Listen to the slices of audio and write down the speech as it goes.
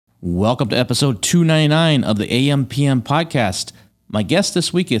Welcome to episode 299 of the AM/PM podcast. My guest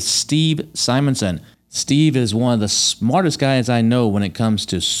this week is Steve Simonson. Steve is one of the smartest guys I know when it comes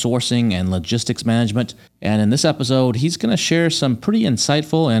to sourcing and logistics management. And in this episode, he's going to share some pretty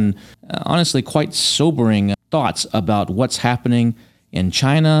insightful and honestly quite sobering thoughts about what's happening in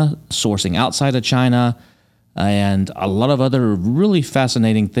China, sourcing outside of China, and a lot of other really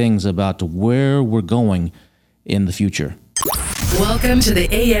fascinating things about where we're going in the future. Welcome to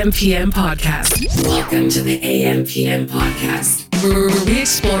the AM/PM podcast. Welcome to the AM/PM podcast, where we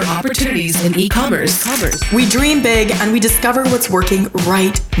explore opportunities in e-commerce. We dream big and we discover what's working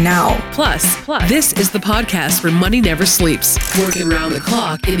right now. Plus, this is the podcast where money never sleeps, working around the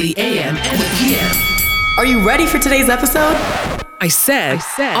clock in the AM and the PM. Are you ready for today's episode? I said,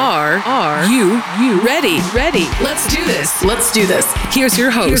 are you ready? Let's do this. Here's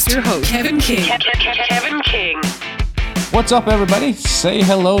your host, Kevin King. Kevin King. What's up, everybody? Say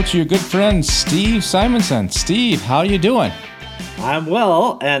hello to your good friend, Steve Simonson. Steve, how you doing? I'm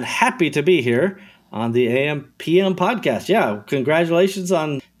well and happy to be here on the AM/PM podcast. Yeah, congratulations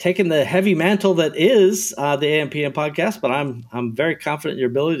on taking the heavy mantle that is the AM/PM podcast, but I'm very confident in your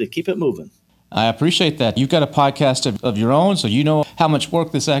ability to keep it moving. I appreciate that. You've got a podcast of your own, so you know how much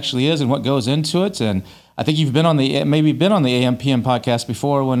work this actually is and what goes into it. And I think you've been on the AM/PM podcast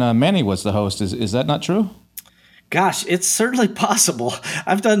before when Manny was the host. Is that not true? Gosh, it's certainly possible.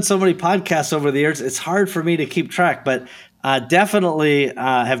 I've done so many podcasts over the years. It's hard for me to keep track, but definitely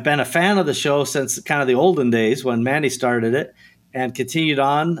have been a fan of the show since kind of the olden days when Manny started it and continued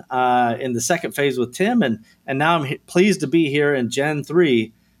on in the second phase with Tim. And now I'm pleased to be here in Gen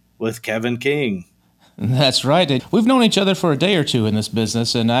 3 with Kevin King. That's right. We've known each other for a day or two in this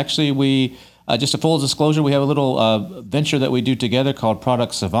business. And actually, we just a full disclosure, we have a little venture that we do together called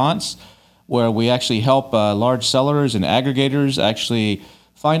Product Savants, where we actually help large sellers and aggregators actually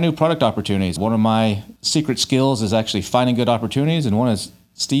find new product opportunities. One of my secret skills is actually finding good opportunities, and one of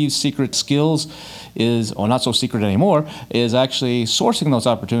Steve's secret skills is, or not so secret anymore, is actually sourcing those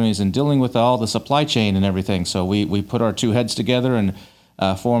opportunities and dealing with all the supply chain and everything. So we put our two heads together and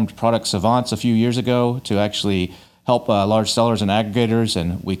formed Product Savants a few years ago to actually help large sellers and aggregators,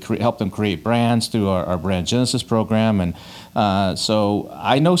 and we help them create brands through our Brand Genesis program. And so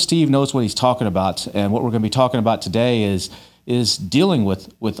I know Steve knows what he's talking about, and what we're going to be talking about today is dealing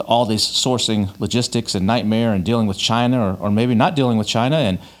with all this sourcing logistics and nightmare, and dealing with China, or maybe not dealing with China,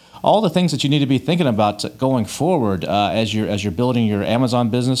 and all the things that you need to be thinking about going forward as you're building your Amazon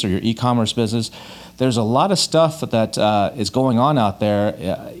business or your e-commerce business. There's a lot of stuff that is going on out there,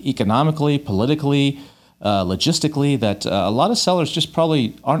 economically, politically, logistically, that a lot of sellers just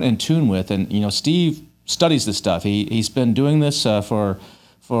probably aren't in tune with. And Steve studies this stuff. He's been doing this for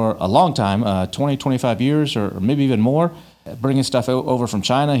a long time, 20, 25 years, or maybe even more, bringing stuff over from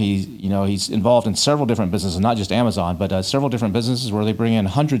China. He's involved in several different businesses, not just Amazon, but several different businesses where they bring in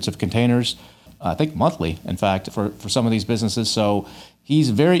hundreds of containers, I think monthly, in fact, for some of these businesses. So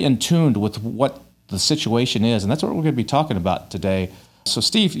he's very in tune with what the situation is, and that's what we're going to be talking about today. So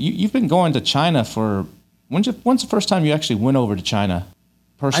Steve, you've been going to China for, when's the first time you actually went over to China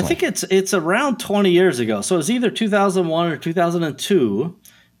personally? I think it's around 20 years ago. So it was either 2001 or 2002.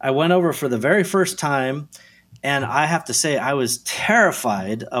 I went over for the very first time, and I have to say I was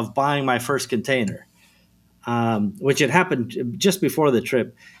terrified of buying my first container, which had happened just before the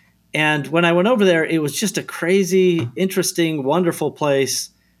trip. And when I went over there, it was just a crazy, interesting, wonderful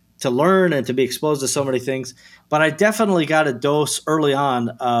place to learn and to be exposed to so many things. But I definitely got a dose early on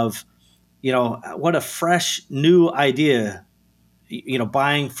of, what a fresh new idea,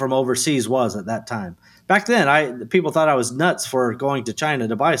 buying from overseas was at that time. Back then, people thought I was nuts for going to China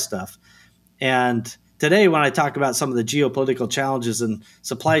to buy stuff. And today, when I talk about some of the geopolitical challenges and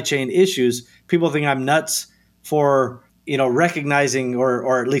supply chain issues, people think I'm nuts for, recognizing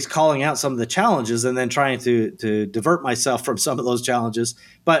or at least calling out some of the challenges and then trying to divert myself from some of those challenges.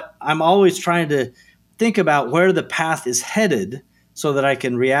 But I'm always trying to think about where the path is headed so that I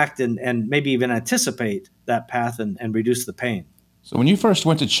can react and maybe even anticipate that path and reduce the pain. So when you first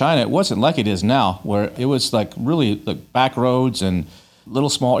went to China, it wasn't like it is now, where it was like really like back roads and little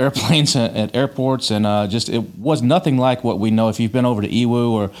small airplanes at airports, and it was nothing like what we know. If you've been over to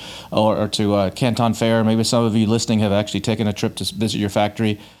Yiwu or to Canton Fair, maybe some of you listening have actually taken a trip to visit your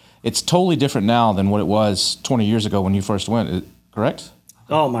factory. It's totally different now than what it was 20 years ago when you first went, correct?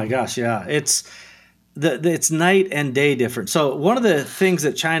 Oh my gosh, yeah. It's night and day different. So one of the things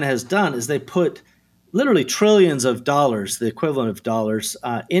that China has done is they put literally trillions of dollars, the equivalent of dollars,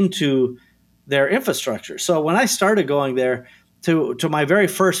 into their infrastructure. So when I started going there, to my very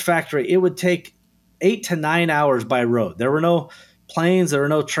first factory, it would take 8 to 9 hours by road. There were no planes, there were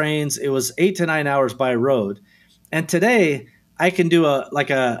no trains. It was 8 to 9 hours by road. And today I can do a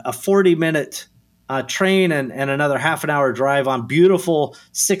 40-minute train and another half an hour drive on beautiful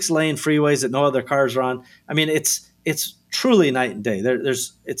 6-lane freeways that no other cars are on. I mean, it's truly night and day.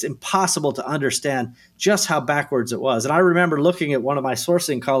 It's impossible to understand just how backwards it was. And I remember looking at one of my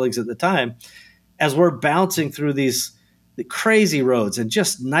sourcing colleagues at the time as we're bouncing through the crazy roads and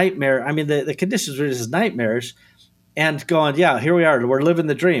just nightmare. I mean, the conditions were just nightmarish, and going, yeah, here we are. We're living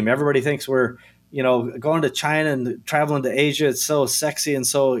the dream. Everybody thinks we're, going to China and traveling to Asia. It's so sexy and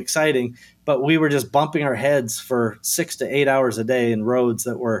so exciting. But we were just bumping our heads for 6 to 8 hours a day in roads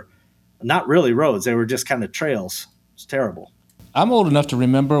that were not really roads. They were just kind of trails. It's terrible. I'm old enough to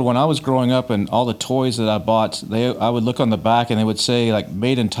remember when I was growing up and all the toys that I bought, I would look on the back and they would say like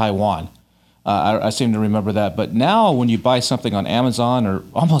made in Taiwan. I seem to remember that. But now when you buy something on Amazon or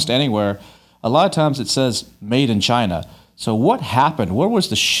almost anywhere, a lot of times it says made in China. So what happened? Where was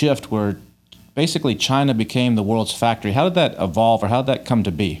the shift where basically China became the world's factory? How did that evolve, or how did that come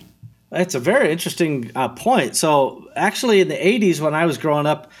to be? That's a very interesting point. So actually in the 80s when I was growing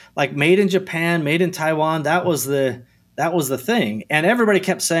up, like made in Japan, made in Taiwan, that was the thing. And everybody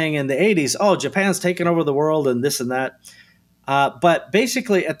kept saying in the 80s, oh, Japan's taken over the world and this and that. But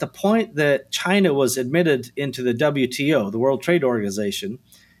basically at the point that China was admitted into the WTO, the World Trade Organization,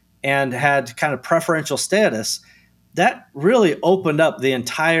 and had kind of preferential status, that really opened up the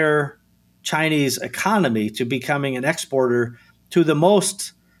entire Chinese economy to becoming an exporter to the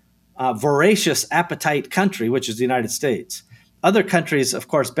most voracious appetite country, which is the United States. Other countries, of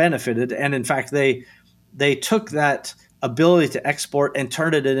course, benefited, and in fact, they took that ability to export and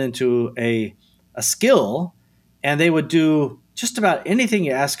turned it into a skill, and they would do just about anything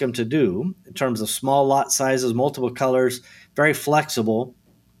you ask them to do in terms of small lot sizes, multiple colors, very flexible.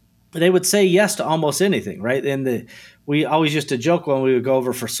 They would say yes to almost anything, right? And we always used to joke when we would go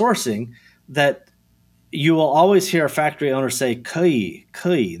over for sourcing that you will always hear a factory owner say "可以."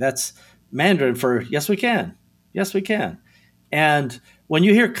 That's Mandarin for yes, we can. Yes, we can. And when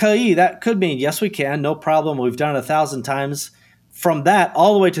you hear "可以," that could mean yes, we can, no problem. We've done it 1,000 times. From that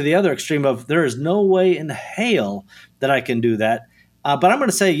all the way to the other extreme of there is no way in hell that I can do that. But I'm going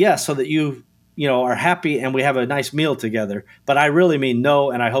to say yes so that you are happy and we have a nice meal together. But I really mean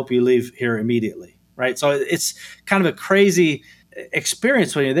no, and I hope you leave here immediately, right? So it's kind of a crazy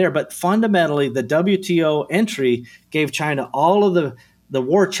experience when you're there. But fundamentally, the WTO entry gave China all of the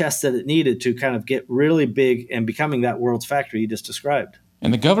war chest that it needed to kind of get really big and becoming that world's factory you just described.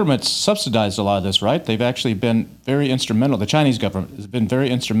 And the government subsidized a lot of this, right? They've actually been very instrumental. The Chinese government has been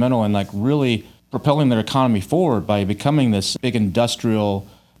very instrumental in like really propelling their economy forward by becoming this big industrial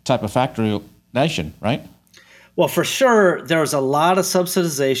type of factory nation, right? Well, for sure, there's a lot of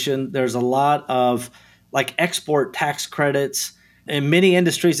subsidization. There's a lot of like export tax credits. In many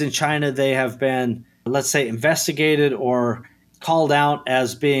industries in China, they have been, let's say, investigated or called out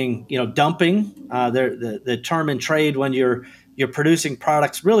as being, dumping. The term in trade when you're producing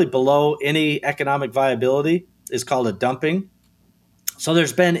products really below any economic viability is called a dumping. So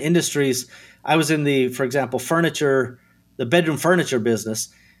there's been industries. I was in for example, the bedroom furniture business,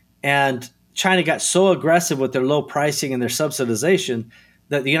 and China got so aggressive with their low pricing and their subsidization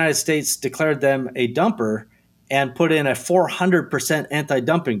that the United States declared them a dumper and put in a 400%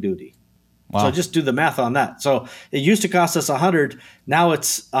 anti-dumping duty. Wow. So just do the math on that. So it used to cost us 100. Now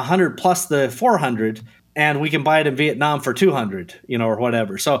it's 100 plus the 400, and we can buy it in Vietnam for 200, or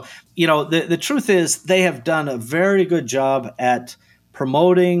whatever. So, the truth is they have done a very good job at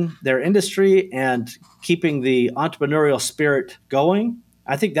promoting their industry and keeping the entrepreneurial spirit going.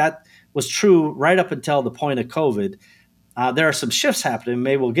 I think that was true right up until the point of COVID. There are some shifts happening.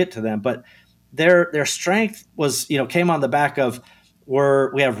 Maybe we'll get to them, but their strength was, came on the back of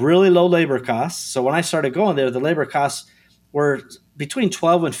we have really low labor costs. So when I started going there, the labor costs were between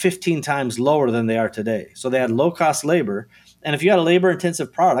 12 and 15 times lower than they are today. So they had low cost labor. And if you had a labor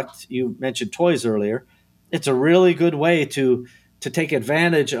intensive product, you mentioned toys earlier, it's a really good way to take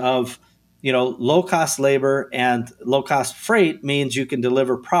advantage of, low cost labor, and low cost freight means you can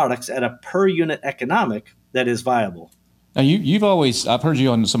deliver products at a per unit economic that is viable. Now you've always, I've heard you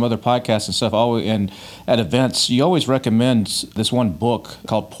on some other podcasts and stuff, always, and at events, you always recommend this one book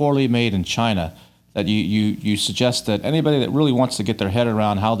called Poorly Made in China, that you suggest that anybody that really wants to get their head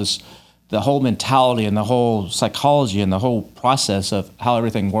around how the whole mentality and the whole psychology and the whole process of how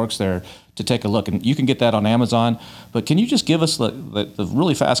everything works there, to take a look. And you can get that on Amazon. But can you just give us the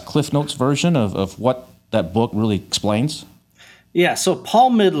really fast Cliff Notes version of what that book really explains? Yeah, so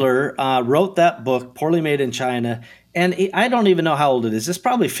Paul Midler wrote that book, Poorly Made in China, And I don't even know how old it is. It's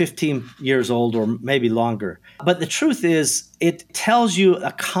probably 15 years old or maybe longer. But the truth is, it tells you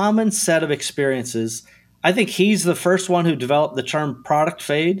a common set of experiences. I think he's the first one who developed the term product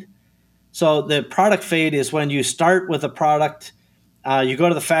fade. So the product fade is when you start with a product, you go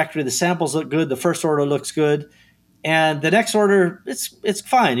to the factory, the samples look good, the first order looks good, and the next order, it's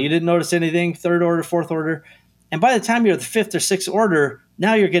fine. You didn't notice anything, third order, fourth order. And by the time you're at the fifth or sixth order,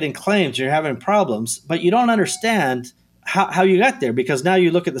 now you're getting claims, you're having problems, but you don't understand how you got there, because now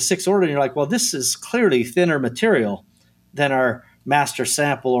you look at the sixth order and you're like, well, this is clearly thinner material than our master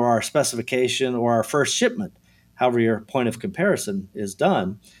sample or our specification or our first shipment, however your point of comparison is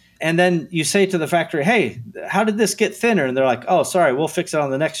done. And then you say to the factory, hey, how did this get thinner? And they're like, oh, sorry, we'll fix it on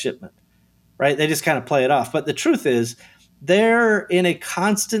the next shipment, right? They just kind of play it off. But the truth is, they're in a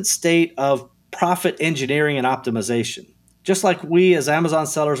constant state of profit engineering and optimization. Just like we as Amazon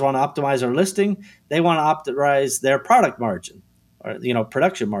sellers want to optimize our listing, they want to optimize their product margin or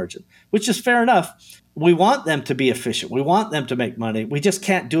production margin, which is fair enough. We want them to be efficient. We want them to make money. We just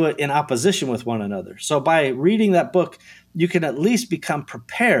can't do it in opposition with one another. So by reading that book, you can at least become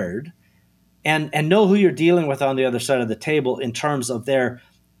prepared and know who you're dealing with on the other side of the table in terms of their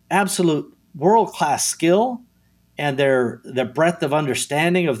absolute world-class skill and their breadth of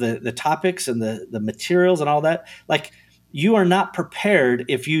understanding of the topics and the materials and all that. Like, you are not prepared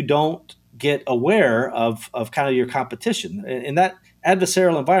if you don't get aware of kind of your competition. In that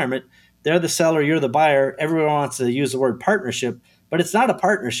adversarial environment, they're the seller, you're the buyer. Everyone wants to use the word partnership, but it's not a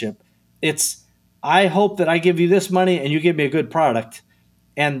partnership. It's, I hope that I give you this money and you give me a good product.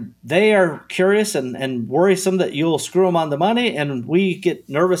 And they are curious and worrisome that you'll screw them on the money, and we get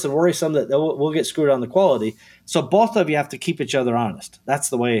nervous and worrisome that we'll get screwed on the quality. So both of you have to keep each other honest. That's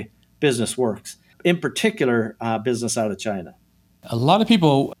the way business works. In particular, business out of China. A lot of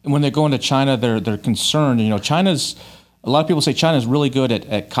people, when they go into China, they're concerned. A lot of people say China is really good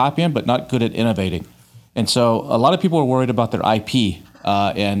at copying, but not good at innovating. And so a lot of people are worried about their IP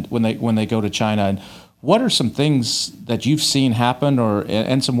and when they go to China. And what are some things that you've seen happen,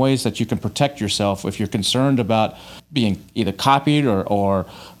 and some ways that you can protect yourself if you're concerned about being either copied or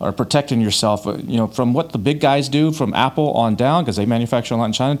protecting yourself, from what the big guys do, from Apple on down, because they manufacture a lot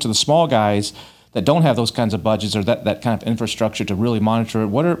in China, to the small guys that don't have those kinds of budgets or that kind of infrastructure to really monitor it?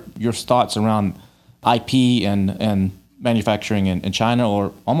 What are your thoughts around IP and manufacturing in China,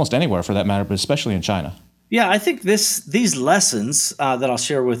 or almost anywhere for that matter, but especially in China? Yeah, I think these lessons that I'll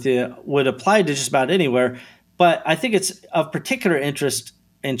share with you would apply to just about anywhere, but I think it's of particular interest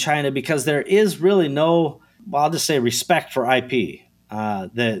in China because there is really no, well, I'll just say, respect for IP.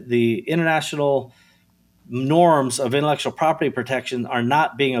 The international norms of intellectual property protection are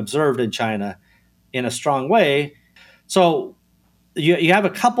not being observed in China in a strong way. So you have a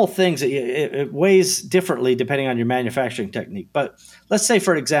couple things that it weighs differently depending on your manufacturing technique. But let's say,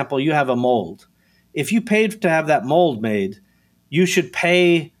 for example, you have a mold. If you paid to have that mold made, you should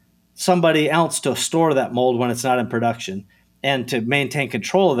pay somebody else to store that mold when it's not in production and to maintain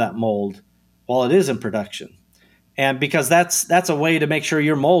control of that mold while it is in production. And because that's a way to make sure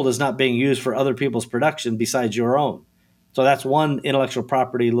your mold is not being used for other people's production besides your own. So that's one intellectual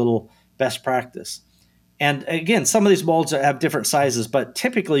property little best practice. And again, some of these molds have different sizes, but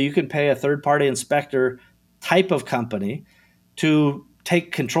typically you can pay a third-party inspector type of company to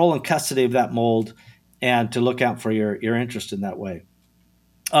take control and custody of that mold and to look out for your interest in that way.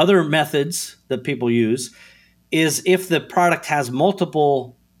 Other methods that people use is if the product has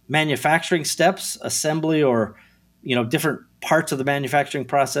multiple manufacturing steps, assembly, or different parts of the manufacturing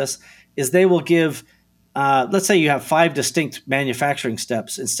process, is they will give, let's say you have 5 distinct manufacturing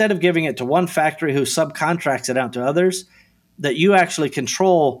steps. Instead of giving it to one factory who subcontracts it out to others, that you actually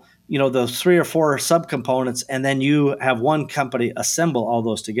control those 3 or 4 subcomponents, and then you have one company assemble all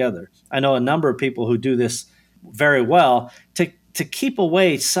those together. I know a number of people who do this very well to keep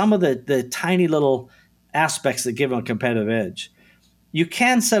away some of the tiny little aspects that give them a competitive edge. You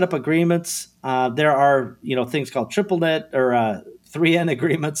can set up agreements. There are things called triple net or 3N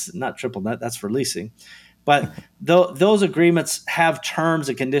agreements, not triple net, that's for leasing. But those agreements have terms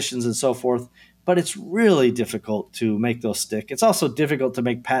and conditions and so forth. But it's really difficult to make those stick. It's also difficult to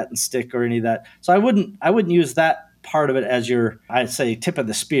make patents stick or any of that. So I wouldn't use that part of it as your, I'd say, tip of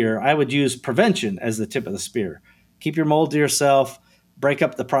the spear. I would use prevention as the tip of the spear. Keep your mold to yourself, break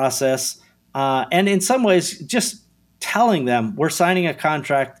up the process, and in some ways, just telling them, we're signing a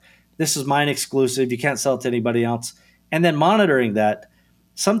contract, this is mine exclusive, you can't sell it to anybody else, and then monitoring that.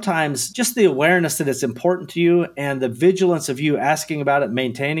 Sometimes just the awareness that it's important to you and the vigilance of you asking about it,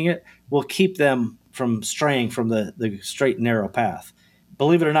 maintaining it, will keep them from straying from the straight and narrow path.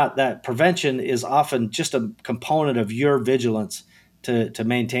 believe it or not, that prevention is often just a component of your vigilance to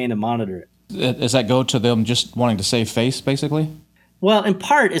maintain and monitor it. Does that go to them just wanting to save face, basically? Well, in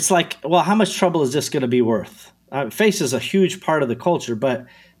part, it's like, well, how much trouble is this going to be worth? Face is a huge part of the culture, but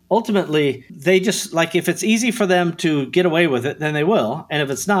ultimately, they just, like, if it's easy for them to get away with it, then they will. And if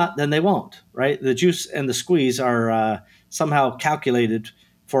it's not, then they won't, right? The juice and the squeeze are somehow calculated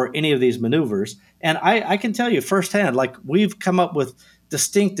for any of these maneuvers. And I can tell you firsthand, like, we've come up with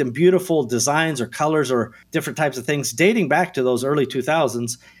distinct and beautiful designs or colors or different types of things dating back to those early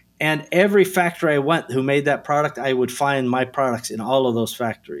 2000s. And every factory I went who made that product, I would find my products in all of those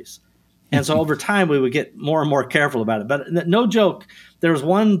factories. And so over time, we would get more and more careful about it. But no joke, there was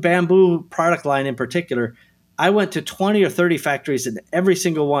one bamboo product line in particular. I went to 20 or 30 factories, and every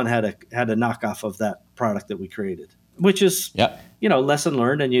single one had a knockoff of that product that we created, which is, lesson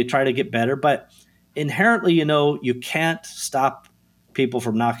learned, and you try to get better. But inherently, you can't stop people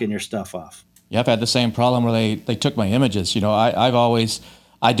from knocking your stuff off. Yeah, I've had the same problem where they took my images.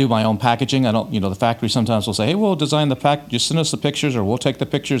 I do my own packaging. I don't, the factory sometimes will say, hey, we'll design the pack. Just send us the pictures, or we'll take the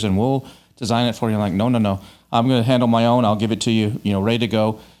pictures and we'll design it for you. I'm like, no. I'm going to handle my own. I'll give it to you, ready to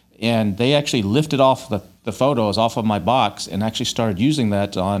go. And they actually lifted off the photos off of my box and actually started using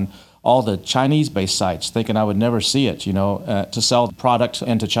that on all the Chinese-based sites, thinking I would never see it, to sell the product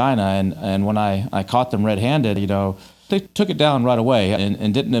into China. And when I caught them red-handed, they took it down right away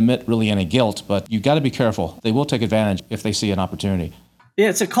and didn't admit really any guilt. But you got to be careful. They will take advantage if they see an opportunity. Yeah,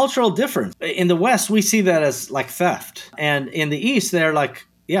 it's a cultural difference. In the West, we see that as like theft. And in the East, they're like,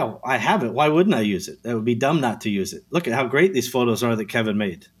 yeah, I have it. Why wouldn't I use it? That would be dumb not to use it. Look at how great these photos are that Kevin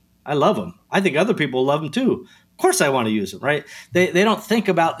made. I love them. I think other people love them too. Of course I want to use them, right? They don't think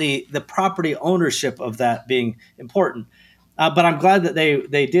about the property ownership of that being important. But I'm glad that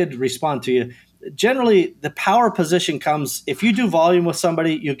they did respond to you. Generally, the power position comes, if you do volume with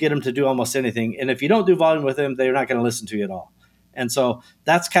somebody, you get them to do almost anything. And if you don't do volume with them, they're not going to listen to you at all. And so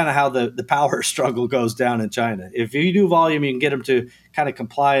that's kind of how the power struggle goes down in China. If you do volume, you can get them to kind of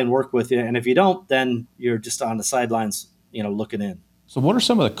comply and work with you. And if you don't, then you're just on the sidelines, looking in. So what are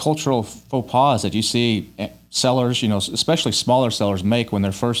some of the cultural faux pas that you see sellers, especially smaller sellers, make when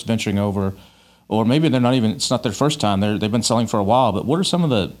they're first venturing over, or maybe it's not their first time, they've been selling for a while, but what are some of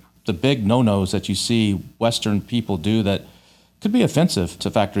the big no-nos that you see Western people do that could be offensive to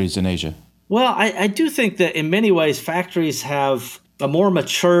factories in Asia? Well, I do think that in many ways, factories have a more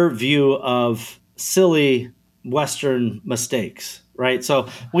mature view of silly Western mistakes, right? So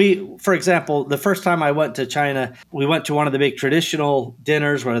for example, the first time I went to China, we went to one of the big traditional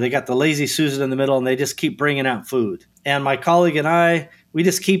dinners where they got the lazy Susan in the middle and they just keep bringing out food. And my colleague and we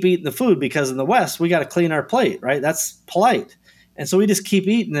just keep eating the food because in the West, we got to clean our plate, right? That's polite. And so we just keep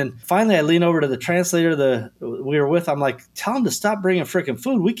eating. And finally, I lean over to the translator we were with. I'm like, tell him to stop bringing freaking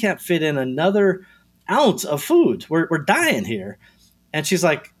food. We can't fit in another ounce of food. We're dying here. And she's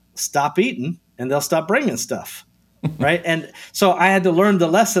like, stop eating and they'll stop bringing stuff. Right. And so I had to learn the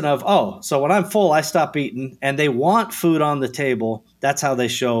lesson of, so when I'm full, I stop eating and they want food on the table. That's how they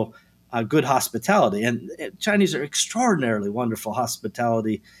show good hospitality. And Chinese are extraordinarily wonderful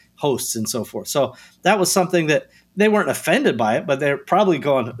hospitality hosts and so forth. So that was something that they weren't offended by it, but they're probably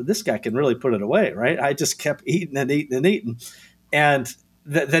going, this guy can really put it away, right? I just kept eating and eating and eating. And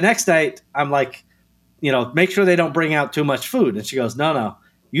the next night, I'm like, make sure they don't bring out too much food. And she goes, no,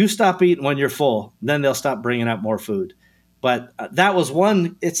 you stop eating when you're full. Then they'll stop bringing out more food. But that was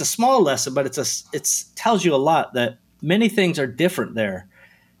one, it's a small lesson, but it tells you a lot that many things are different there.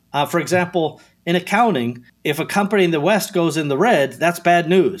 For example, in accounting, if a company in the West goes in the red, that's bad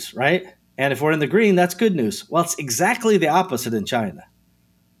news, right? And if we're in the green, that's good news. Well, it's exactly the opposite in China.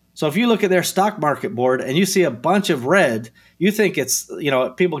 So if you look at their stock market board and you see a bunch of red, you think it's,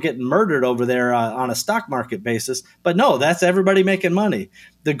 people getting murdered over there on a stock market basis. But no, that's everybody making money.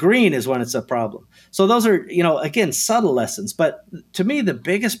 The green is when it's a problem. So those are, again, subtle lessons. But to me, the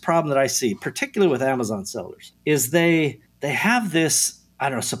biggest problem that I see, particularly with Amazon sellers, is they have this,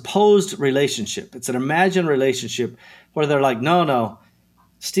 supposed relationship. It's an imagined relationship where they're like, no,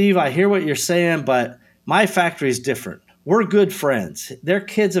 Steve, I hear what you're saying, but my factory is different. We're good friends. Their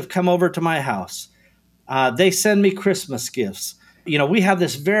kids have come over to my house. They send me Christmas gifts. We have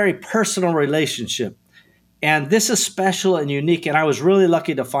this very personal relationship. And this is special and unique. And I was really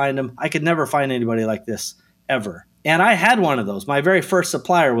lucky to find them. I could never find anybody like this ever. And I had one of those. My very first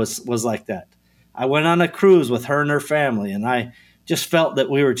supplier was like that. I went on a cruise with her and her family, and I just felt that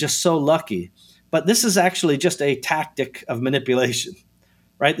we were just so lucky. But this is actually just a tactic of manipulation,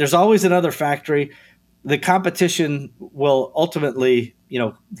 right? There's always another factory. The competition will ultimately,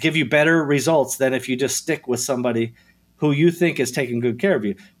 give you better results than if you just stick with somebody who you think is taking good care of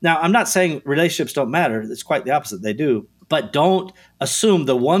you. Now, I'm not saying relationships don't matter. It's quite the opposite. They do. But don't assume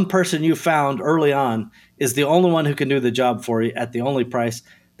the one person you found early on is the only one who can do the job for you at the only price.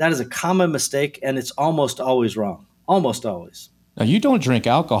 That is a common mistake, and it's almost always wrong. Almost always. Now, you don't drink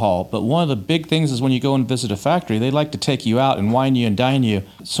alcohol, but one of the big things is when you go and visit a factory, they like to take you out and wine you and dine you.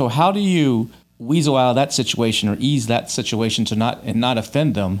 So how do you weasel out of that situation or ease that situation to not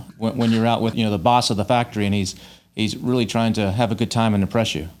offend them when you're out with the boss of the factory and he's really trying to have a good time and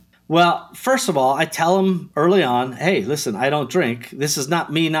impress you? Well, first of all, I tell them early on, hey, listen, I don't drink. This is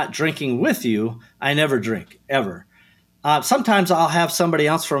not me not drinking with you. I never drink, ever. Sometimes I'll have somebody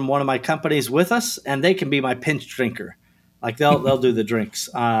else from one of my companies with us, and they can be my pinch drinker. Like they'll do the drinks.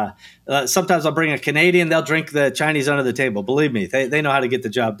 Sometimes I'll bring a Canadian. They'll drink the Chinese under the table. Believe me, they know how to get the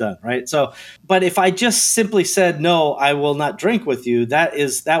job done, right? So, but if I just simply said no, I will not drink with you.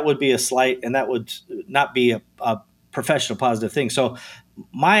 That would be a slight, and that would not be a professional positive thing. So,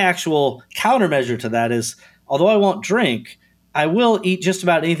 my actual countermeasure to that is, although I won't drink, I will eat just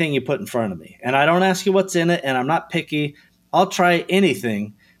about anything you put in front of me, and I don't ask you what's in it, and I'm not picky. I'll try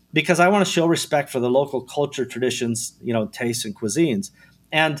anything, because I want to show respect for the local culture, traditions, tastes and cuisines.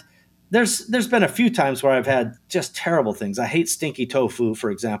 And there's been a few times where I've had just terrible things. I hate stinky tofu, for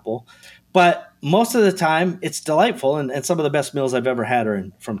example, but most of the time it's delightful, and some of the best meals I've ever had are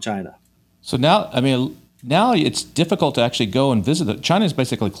from China. So now it's difficult to actually go and visit. China's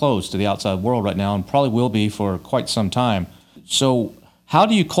basically closed to the outside world right now and probably will be for quite some time. So how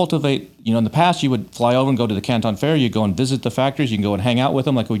do you cultivate, in the past you would fly over and go to the Canton Fair, you go and visit the factories, you can go and hang out with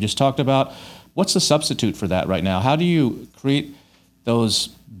them like we just talked about. What's the substitute for that right now? How do you create those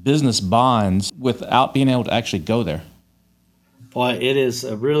business bonds without being able to actually go there? Boy, it is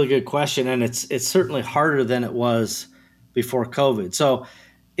a really good question, and it's certainly harder than it was before COVID. So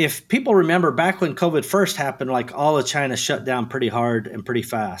if people remember back when COVID first happened, like all of China shut down pretty hard and pretty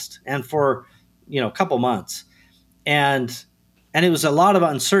fast, and for a couple months. And it was a lot of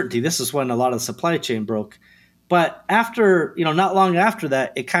uncertainty. This is when a lot of the supply chain broke. But after, not long after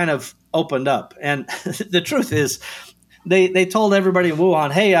that, it kind of opened up. And the truth is, they told everybody in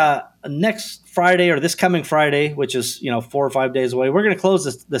Wuhan, hey, next Friday or this coming Friday, which is, 4 or 5 days away, we're going to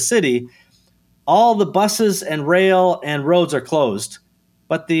close the city. All the buses and rail and roads are closed,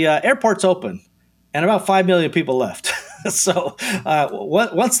 but the airport's open. And about 5 million people left. So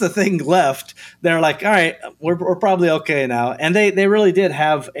once the thing left, they're like, all right, we're probably okay now. And they really did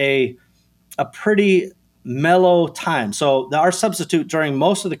have a pretty mellow time. So our substitute during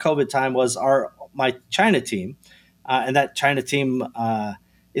most of the COVID time was my China team. And that China team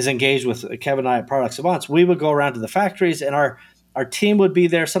is engaged with Kevin and I at Product Savants. We would go around to the factories, and our team would be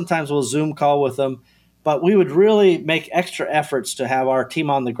there. Sometimes we'll Zoom call with them. But we would really make extra efforts to have our team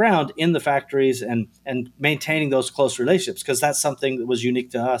on the ground in the factories and maintaining those close relationships, because that's something that was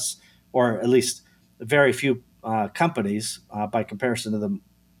unique to us, or at least very few companies, by comparison to the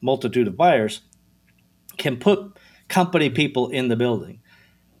multitude of buyers, can put company people in the building.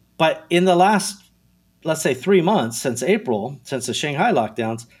 But in the last, let's say 3 months since April, since the Shanghai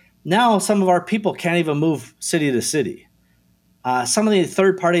lockdowns, now some of our people can't even move city to city. Some of the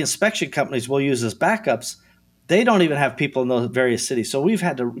third-party inspection companies we'll use as backups, they don't even have people in those various cities. So we've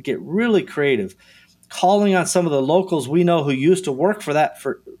had to get really creative, calling on some of the locals we know who used to work for that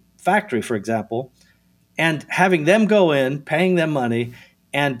factory, for example, and having them go in, paying them money,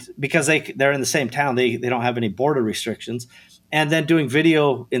 and because they're in the same town, they don't have any border restrictions, and then doing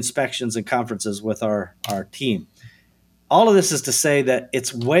video inspections and conferences with our team. All of this is to say that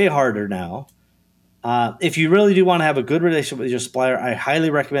it's way harder now. If you really do want to have a good relationship with your supplier, I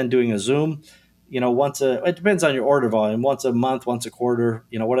highly recommend doing a Zoom, it depends on your order volume, once a month, once a quarter,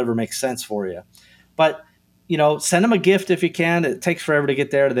 whatever makes sense for you. But, send them a gift if you can. It takes forever to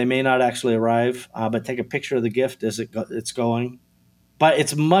get there. They may not actually arrive, but take a picture of the gift as it's going. But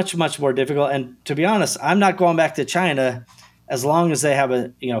it's much, much more difficult. And to be honest, I'm not going back to China as long as they have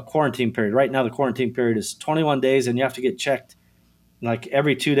a, quarantine period. Right now, the quarantine period is 21 days, and you have to get checked like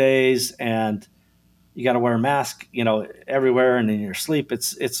every 2 days, and you got to wear a mask, everywhere and in your sleep.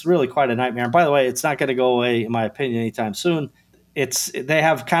 It's really quite a nightmare. And by the way, it's not going to go away, in my opinion, anytime soon. They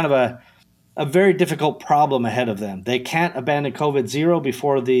have kind of a very difficult problem ahead of them. They can't abandon COVID zero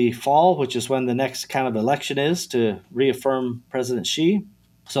before the fall, which is when the next kind of election is to reaffirm President Xi.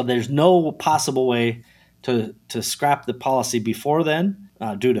 So there's no possible way to scrap the policy before then,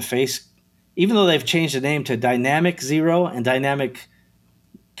 due to face. Even though they've changed the name to Dynamic Zero and Dynamic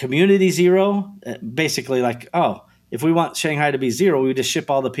Community Zero, basically like, if we want Shanghai to be zero, we would just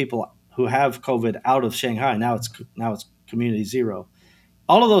ship all the people who have COVID out of Shanghai. Now it's Community Zero.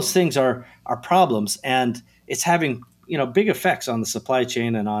 All of those things are problems, and it's having big effects on the supply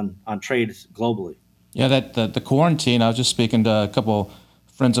chain and on trade globally. Yeah, that the quarantine. I was just speaking to a couple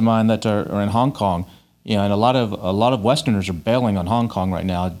friends of mine that are in Hong Kong. And a lot of Westerners are bailing on Hong Kong right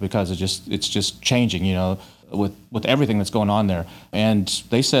now because it's just changing. With everything that's going on there. And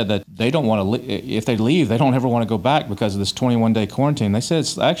they said that they don't want to. If they leave, they don't ever want to go back because of this 21-day quarantine. They said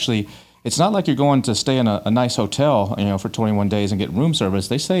it's not like you're going to stay in a nice hotel, for 21 days and get room service.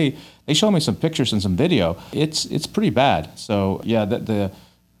 They showed me some pictures and some video. It's pretty bad. So yeah, the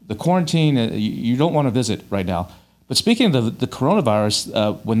quarantine, you don't want to visit right now. But speaking of the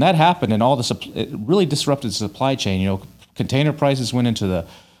coronavirus, when that happened and it really disrupted the supply chain. Container prices went into the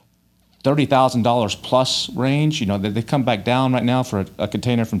 $30,000 plus range. They come back down right now for a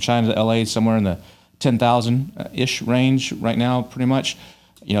container from China to LA, somewhere in the 10,000-ish range right now, pretty much.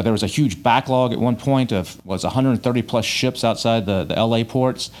 There was a huge backlog at one point of 130 plus ships outside the LA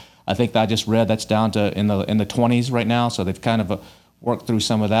ports. I think that I just read that's down to in the 20s right now. So they've kind of worked through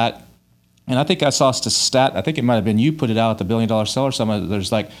some of that. And I think I saw a stat. I think it might have been you put it out at the $1 Billion Seller Summit.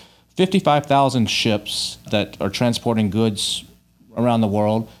 There's like 55,000 ships that are transporting goods around the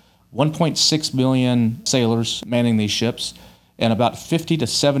world. 1.6 million sailors manning these ships, and about 50 to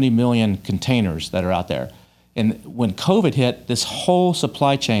 70 million containers that are out there. And when COVID hit, this whole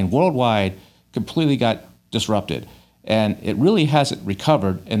supply chain worldwide completely got disrupted. And it really hasn't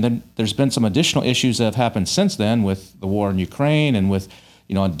recovered. And then there's been some additional issues that have happened since then with the war in Ukraine and with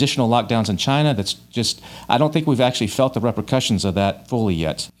additional lockdowns in China. That's just, I don't think we've actually felt the repercussions of that fully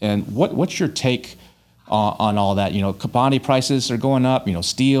yet. And what's your take on all that? Commodity prices are going up,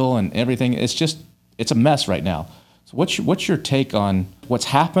 steel and everything. It's a mess right now. So what's your take on what's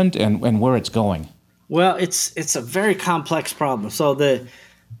happened and where it's going? Well, it's a very complex problem. So the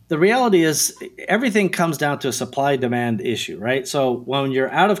reality is everything comes down to a supply-demand issue, right? So when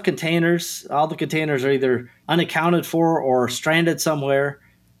you're out of containers, all the containers are either unaccounted for or stranded somewhere,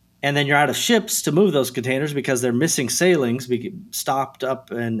 and then you're out of ships to move those containers because they're missing sailings, stopped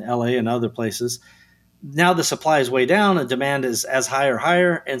up in LA and other places. Now the supply is way down and demand is as high or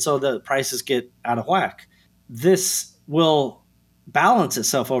higher, and so the prices get out of whack. This will balance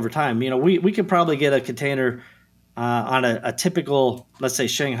itself over time. We could probably get a container on a typical, let's say,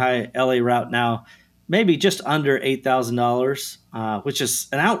 Shanghai, LA route now, maybe just under $8,000, which is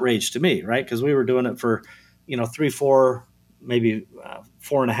an outrage to me, right? Because we were doing it for, 3, 4, maybe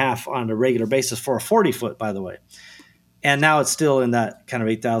 4.5 on a regular basis for a 40-foot, by the way. And now it's still in that kind of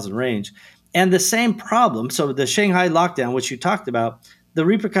 8,000 range. And the same problem, so the Shanghai lockdown, which you talked about, the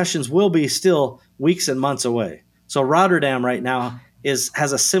repercussions will be still weeks and months away. So Rotterdam right now has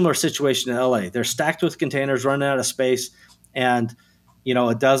a similar situation to LA. They're stacked with containers, running out of space, and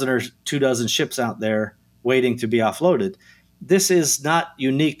a dozen or 24 ships out there waiting to be offloaded. This is not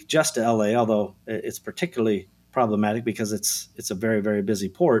unique just to LA, although it's particularly problematic because it's a very, very busy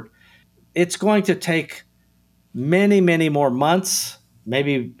port. It's going to take many, many more months,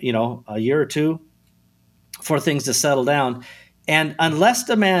 maybe a year or two, for things to settle down. And unless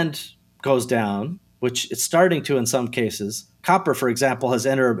demand goes down, which it's starting to in some cases, copper, for example, has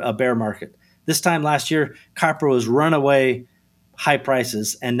entered a bear market. This time last year, copper was runaway high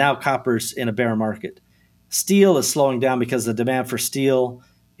prices, and now copper's in a bear market. Steel is slowing down because the demand for steel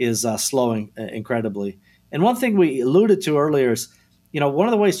is slowing incredibly. And one thing we alluded to earlier is, one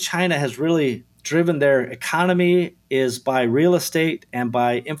of the ways China has really driven their economy is by real estate and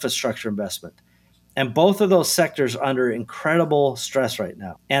by infrastructure investment. And both of those sectors are under incredible stress right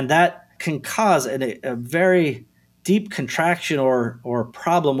now. And that can cause a very deep contraction or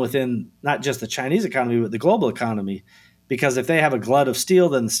problem within not just the Chinese economy, but the global economy. Because if they have a glut of steel,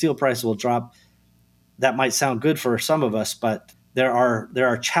 then the steel price will drop. That might sound good for some of us, but there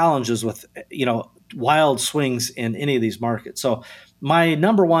are challenges with, wild swings in any of these markets. So my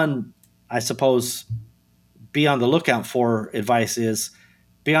number one, I suppose, be on the lookout for advice is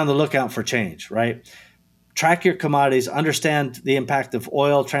be on the lookout for change, right? Track your commodities, understand the impact of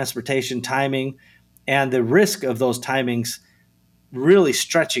oil, transportation, timing, and the risk of those timings really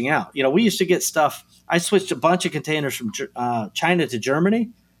stretching out. We used to get stuff. I switched a bunch of containers from China to Germany,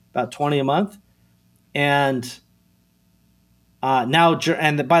 about 20 a month. And now,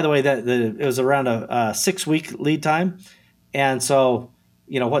 and by the way, it was around a 6-week lead time. And so,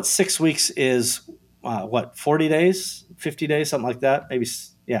 6 weeks is 40 days, 50 days, something like that. Maybe,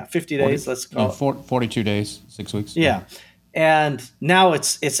 50 days, let's call it. 42 days, 6 weeks. Yeah. And now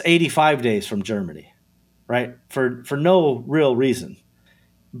it's 85 days from Germany, right? For no real reason.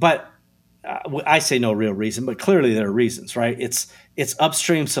 But I say no real reason, but clearly there are reasons, right? It's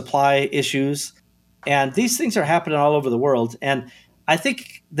upstream supply issues. And these things are happening all over the world. And I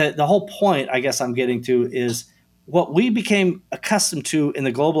think that the whole point, I guess I'm getting to, is what we became accustomed to in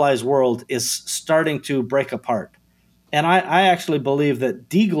the globalized world is starting to break apart. And I actually believe that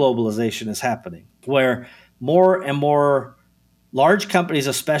deglobalization is happening, where more and more large companies,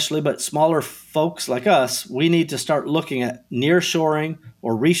 especially, but smaller folks like us, we need to start looking at nearshoring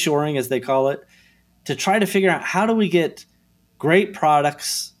or reshoring, as they call it, to try to figure out how do we get great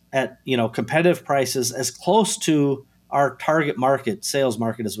products at competitive prices as close to our target market, sales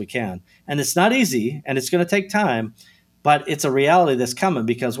market, as we can. And it's not easy, and it's going to take time, but it's a reality that's coming,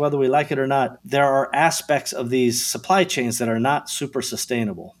 because whether we like it or not, there are aspects of these supply chains that are not super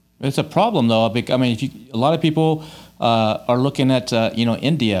sustainable. It's a problem, though. I mean, a lot of people are looking at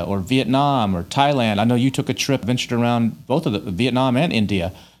India or Vietnam or Thailand. I know you took a trip, ventured around both of the Vietnam and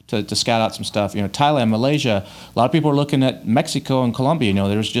India to scout out some stuff. Thailand, Malaysia. A lot of people are looking at Mexico and Colombia.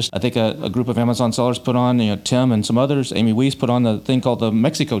 There's just, I think, a group of Amazon sellers put on, Tim and some others, Amy Weiss put on the thing called the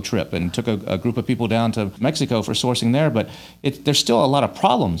Mexico trip and took a group of people down to Mexico for sourcing there. But there's still a lot of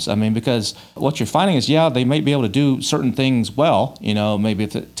problems. I mean, because what you're finding is, they may be able to do certain things well, maybe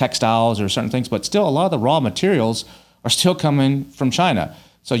it's textiles or certain things, but still a lot of the raw materials are still coming from China.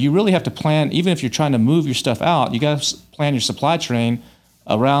 So you really have to plan, even if you're trying to move your stuff out, you got to plan your supply chain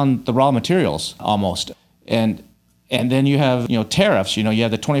around the raw materials almost. And then you have, tariffs. You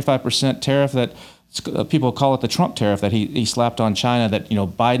have the 25% tariff that people call it the Trump tariff that he slapped on China, that,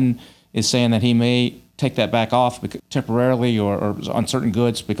 Biden is saying that he may take that back off temporarily or on certain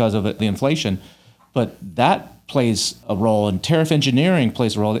goods because of the inflation. But that plays a role, and tariff engineering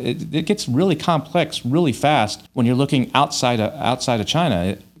plays a role. It gets really complex really fast when you're looking outside of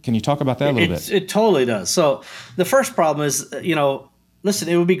China. Can you talk about that a little bit? It totally does. So the first problem is, listen,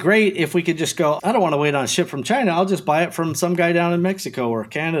 it would be great if we could just go, I don't want to wait on a ship from China. I'll just buy it from some guy down in Mexico or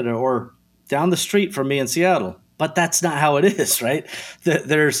Canada or down the street from me in Seattle. But that's not how it is, right?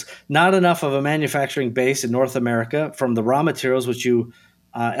 There's not enough of a manufacturing base in North America, from the raw materials, which you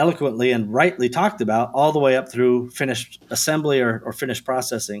eloquently and rightly talked about, all the way up through finished assembly or finished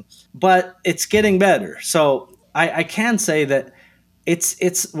processing. But it's getting better. So I can say that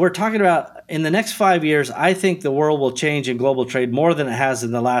we're talking about, in the next 5 years, I think the world will change in global trade more than it has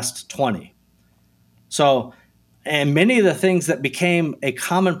in the last 20. So, and many of the things that became a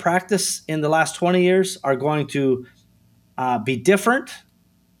common practice in the last 20 years are going to be different,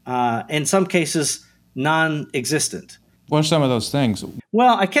 in some cases non-existent. What are some of those things?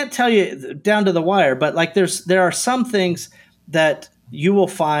 Well, I can't tell you down to the wire, but there are some things that you will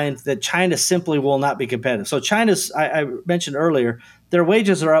find that China simply will not be competitive. So China's, I mentioned earlier, their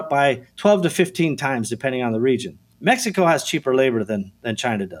wages are up by 12 to 15 times depending on the region. Mexico has cheaper labor than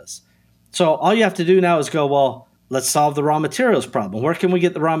China does. So all you have to do now is go, well, let's solve the raw materials problem. Where can we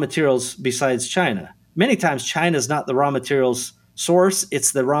get the raw materials besides China? Many times China is not the raw materials source,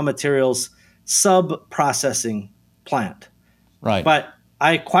 it's the raw materials sub-processing plant. Right. But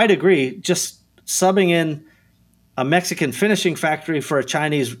I quite agree, just subbing in a Mexican finishing factory for a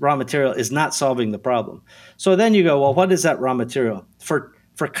Chinese raw material is not solving the problem. So then you go, well, what is that raw material? For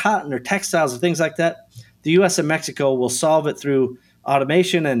cotton or textiles or things like that, the U.S. and Mexico will solve it through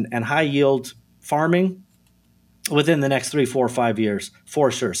automation and high-yield farming within the next 3, 4, 5 years, for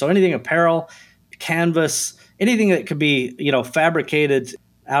sure. So anything apparel, canvas, anything that could be, fabricated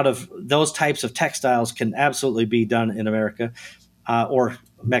out of those types of textiles can absolutely be done in America or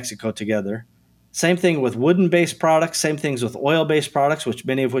Mexico together. Same thing with wooden-based products, same things with oil-based products,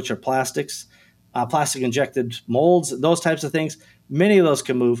 many of which are plastics, plastic-injected molds, those types of things. Many of those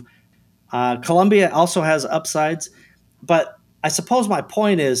can move. Colombia also has upsides. But I suppose my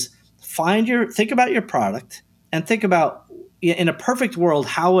point is, think about your product and think about, in a perfect world,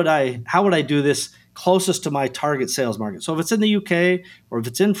 how would I do this closest to my target sales market? So if it's in the UK or if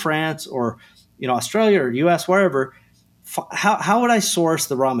it's in France or Australia or US, wherever, how would I source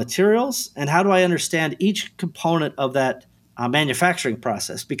the raw materials, and how do I understand each component of that manufacturing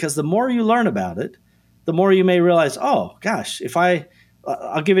process? Because the more you learn about it, the more you may realize, oh gosh,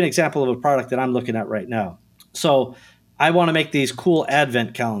 I'll give you an example of a product that I'm looking at right now. So I want to make these cool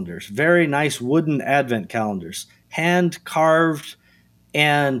advent calendars, very nice wooden advent calendars, hand carved,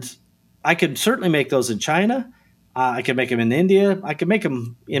 and I could certainly make those in China. I could make them in India. I could make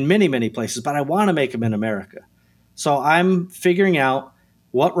them in many, many places, but I want to make them in America. So I'm figuring out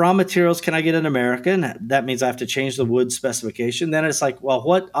what raw materials can I get in America, and that means I have to change the wood specification. Then it's like, well,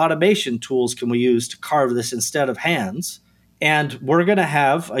 what automation tools can we use to carve this instead of hands? And we're going to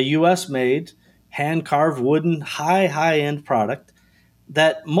have a U.S.-made, hand-carved, wooden, high-end product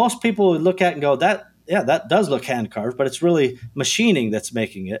that most people would look at and go, that does look hand-carved, but it's really machining that's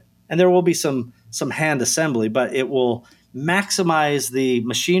making it. And there will be some hand assembly, but it will maximize the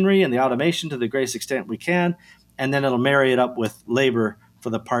machinery and the automation to the greatest extent we can. and then it'll marry it up with labor for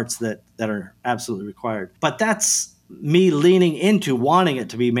the parts that are absolutely required. But that's me leaning into wanting it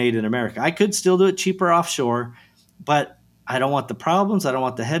to be made in America. I could still do it cheaper offshore, but I don't want the problems, I don't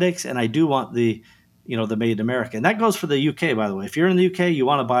want the headaches, and I do want the made in America. And that goes for the UK, by the way. If you're in the UK, you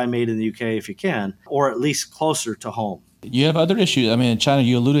want to buy made in the UK if you can, or at least closer to home. You have other issues. I mean, in China,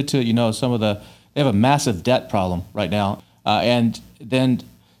 you alluded to, they have a massive debt problem right now. And then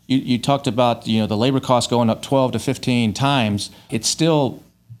you talked about, the labor costs going up 12 to 15 times. It's still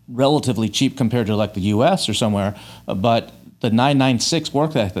relatively cheap compared to like the US or somewhere, but the 996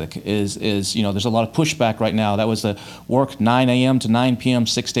 work ethic is there's a lot of pushback right now. That was the work 9 a.m. to 9 p.m.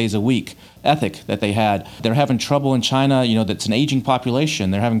 6 days a week ethic that they had. They're having trouble in China, that's an aging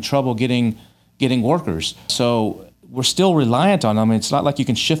population. They're having trouble getting workers. So we're still reliant on them. It's not like you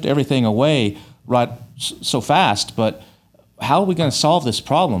can shift everything away right so fast, but how are we going to solve this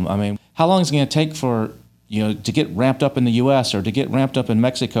problem? I mean, how long is it going to take for to get ramped up in the U.S. or to get ramped up in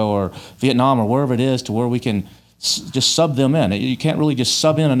Mexico or Vietnam or wherever it is to where we can just sub them in? You can't really just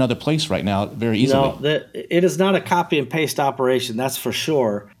sub in another place right now very easily. No, it is not a copy and paste operation, that's for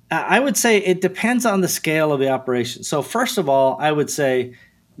sure. I would say it depends on the scale of the operation. So first of all, I would say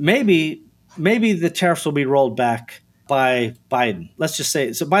maybe the tariffs will be rolled back by Biden. Let's just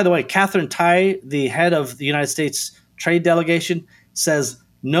say. So by the way, Catherine Tai, the head of the United States trade delegation, says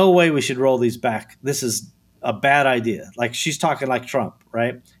no way we should roll these back. This is a bad idea. Like, she's talking like Trump,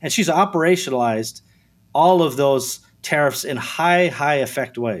 right? And she's operationalized all of those tariffs in high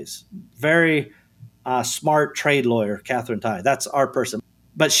effect ways. Very smart trade lawyer, Catherine Tai. That's our person.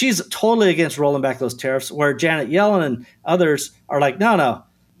 But she's totally against rolling back those tariffs, where Janet Yellen and others are like, no,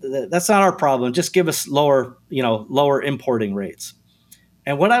 that's not our problem. Just give us lower importing rates.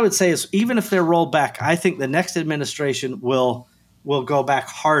 And what I would say is, even if they're rolled back, I think the next administration will go back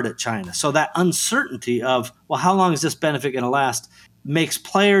hard at China. So that uncertainty of, well, how long is this benefit going to last, makes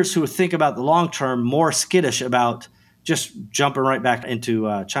players who think about the long term more skittish about just jumping right back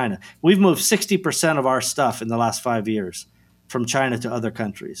into China. We've moved 60% of our stuff in the last 5 years from China to other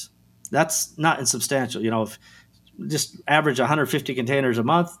countries. That's not insubstantial. If just average 150 containers a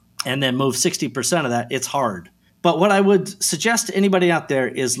month and then move 60% of that, it's hard. But what I would suggest to anybody out there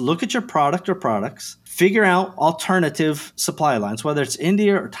is look at your product or products, figure out alternative supply lines, whether it's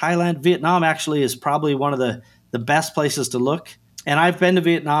India or Thailand. Vietnam actually is probably one of the best places to look. And I've been to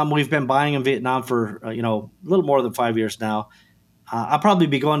Vietnam. We've been buying in Vietnam for a little more than 5 years now. I'll probably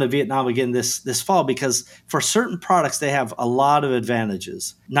be going to Vietnam again this fall, because for certain products, they have a lot of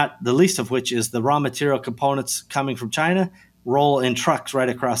advantages, not the least of which is the raw material components coming from China roll in trucks right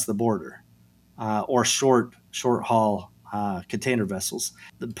across the border, or short haul container vessels.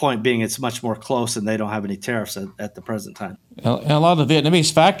 The point being, it's much more close, and they don't have any tariffs at the present time. And a lot of the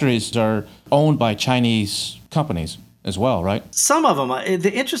Vietnamese factories are owned by Chinese companies as well, right? Some of them.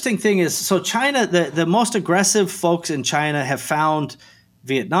 The interesting thing is, so China, the most aggressive folks in China have found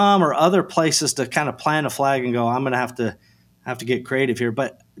Vietnam or other places to kind of plant a flag and go, I'm going to have to get creative here.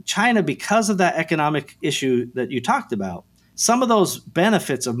 But China, because of that economic issue that you talked about, some of those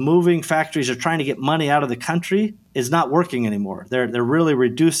benefits of moving factories or trying to get money out of the country is not working anymore. They're really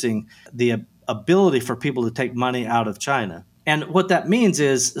reducing the ability for people to take money out of China. And what that means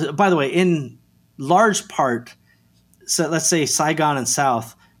is, by the way, in large part, so let's say Saigon and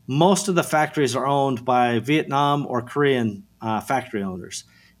South, most of the factories are owned by Vietnam or Korean factory owners.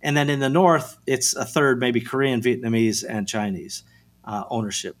 And then in the North, it's a third, maybe Korean, Vietnamese, and Chinese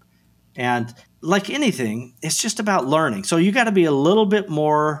ownership. And like anything, it's just about learning. So you got to be a little bit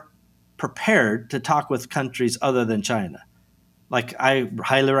more prepared to talk with countries other than China. Like, I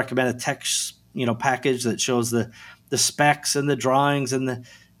highly recommend a text, package that shows the specs and the drawings and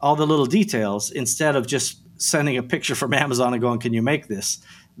all the little details, instead of just sending a picture from Amazon and going, can you make this?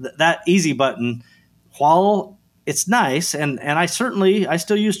 That easy button, while it's nice, and I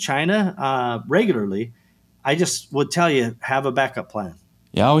still use China regularly, I just would tell you, have a backup plan.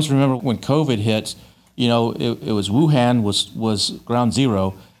 Yeah, I always remember when COVID hit, it was Wuhan was ground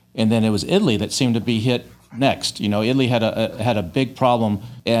zero, and then it was Italy that seemed to be hit next. Italy had a big problem,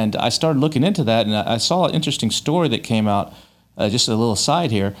 and I started looking into that, and I saw an interesting story that came out, just a little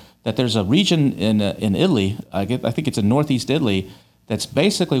aside here, that there's a region in Italy, I think it's in northeast Italy, that's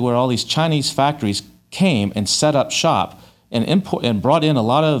basically where all these Chinese factories came and set up shop and brought in a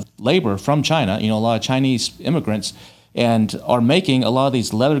lot of labor from China, a lot of Chinese immigrants, and are making a lot of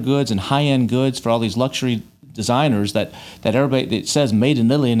these leather goods and high-end goods for all these luxury designers that everybody, it says made in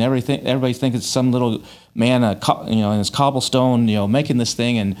Italy, and everybody thinks it's some little man in his cobblestone, making this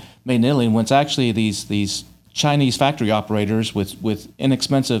thing and made in Italy, when it's actually these Chinese factory operators with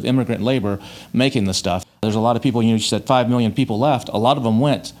inexpensive immigrant labor making the stuff. There's a lot of people, you said 5 million people left. A lot of them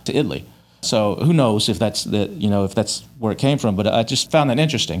went to Italy. So who knows if that's if that's where it came from, but I just found that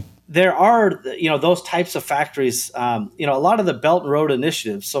interesting. There are, those types of factories, a lot of the Belt and Road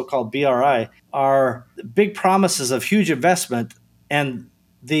Initiatives, so-called BRI, are big promises of huge investment. And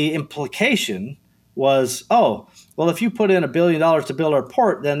the implication was, if you put in $1 billion to build our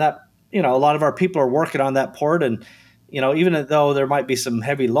port, then that, a lot of our people are working on that port. And, even though there might be some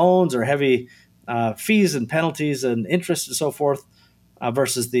heavy loans or heavy fees and penalties and interest and so forth,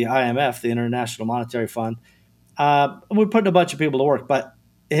 versus the IMF, the International Monetary Fund, we're putting a bunch of people to work. But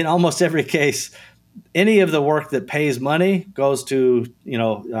in almost every case, any of the work that pays money goes to,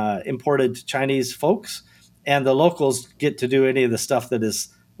 imported Chinese folks, and the locals get to do any of the stuff that is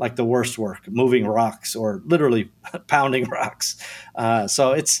like the worst work, moving rocks or literally pounding rocks.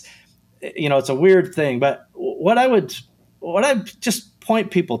 So it's a weird thing. But what I just point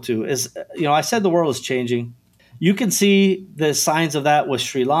people to is, I said the world is changing. You can see the signs of that with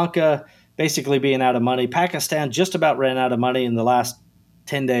Sri Lanka basically being out of money. Pakistan just about ran out of money in the last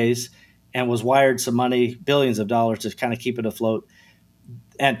 10 days and was wired some money, billions of dollars, to kind of keep it afloat.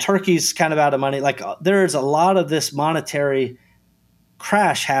 And Turkey's kind of out of money. Like, there's a lot of this monetary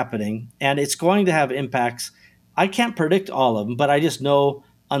crash happening, and it's going to have impacts. I can't predict all of them, but I just know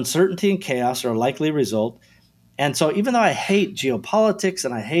uncertainty and chaos are a likely result. And so even though I hate geopolitics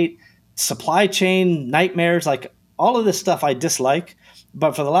and I hate supply chain nightmares, like all of this stuff I dislike,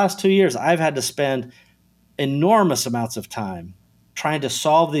 but for the last 2 years, I've had to spend enormous amounts of time trying to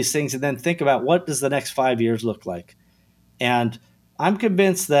solve these things and then think about what does the next 5 years look like. And I'm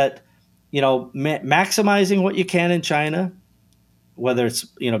convinced that, maximizing what you can in China, whether it's,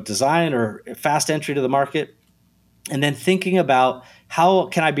 design or fast entry to the market, and then thinking about how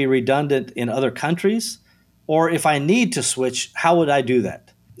can I be redundant in other countries, or if I need to switch, how would I do that?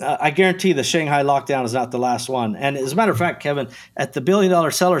 I guarantee the Shanghai lockdown is not the last one. And as a matter of fact, Kevin, at the $1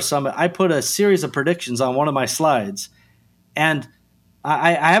 Billion Seller Summit, I put a series of predictions on one of my slides. And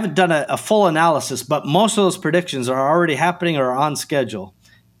I haven't done a full analysis, but most of those predictions are already happening or on schedule.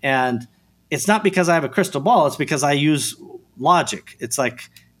 And it's not because I have a crystal ball. It's because I use logic. It's like,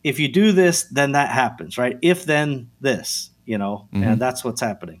 if you do this, then that happens, right? If then this, and that's what's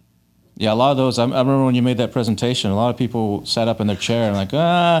happening. Yeah, a lot of those. I remember when you made that presentation, a lot of people sat up in their chair and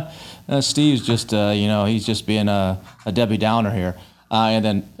like, Steve's just, he's just being a Debbie Downer here. And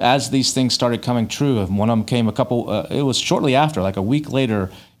then as these things started coming true, and one of them came it was shortly after, like a week later,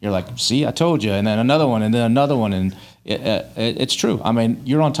 you're like, see, I told you. And then another one, and then another one. And it's true. I mean,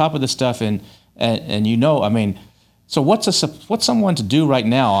 you're on top of this stuff and so what's someone to do right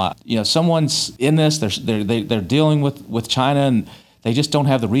now? Someone's in this, they're dealing with China, and they just don't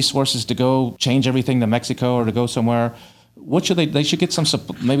have the resources to go change everything to Mexico or to go somewhere. What should they should get some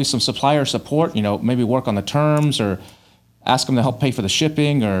supplier support, maybe work on the terms, or ask them to help pay for the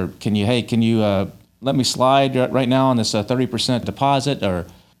shipping, or can you let me slide right now on this 30% deposit, or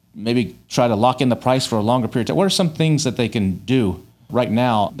maybe try to lock in the price for a longer period of time? What are some things that they can do right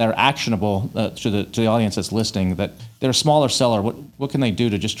now that are actionable to the audience that's listening, that they're a smaller seller? What can they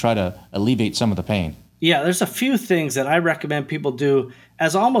do to just try to alleviate some of the pain? Yeah, there's a few things that I recommend people do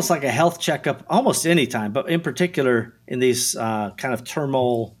as almost like a health checkup, almost any time, but in particular in these kind of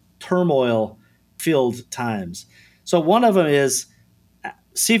turmoil-filled times. So one of them is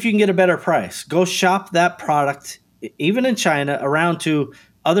see if you can get a better price. Go shop that product, even in China, around to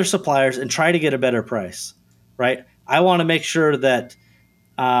other suppliers and try to get a better price, right? I want to make sure that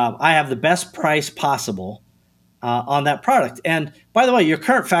I have the best price possible on that product. And by the way, your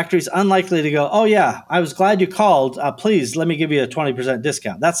current factory is unlikely to go, oh yeah, I was glad you called. Please let me give you a 20%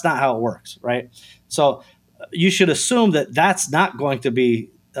 discount. That's not how it works, right? So you should assume that that's not going to be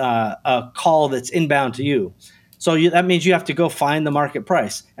a call that's inbound to you. So that means you have to go find the market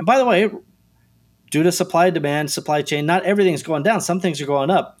price. And by the way, due to supply chain, not everything's going down. Some things are going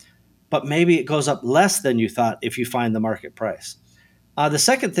up, but maybe it goes up less than you thought if you find the market price. The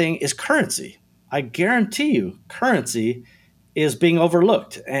second thing is currency. I guarantee you, currency is being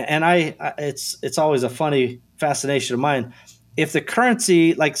overlooked, and it's always a funny fascination of mine. If the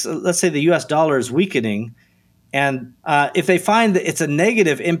currency, let's say the U.S. dollar is weakening, and if they find that it's a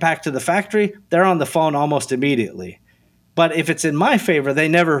negative impact to the factory, they're on the phone almost immediately. But if it's in my favor, they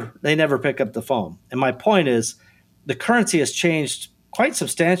never pick up the phone. And my point is, the currency has changed quite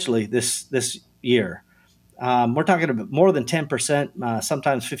substantially this year. We're talking about more than 10%,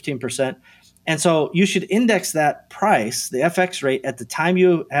 sometimes 15%. And so you should index that price, the FX rate, at the time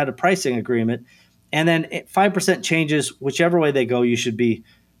you had a pricing agreement. And then 5% changes, whichever way they go, you should be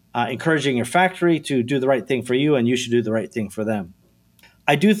encouraging your factory to do the right thing for you, and you should do the right thing for them.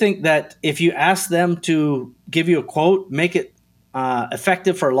 I do think that if you ask them to give you a quote, make it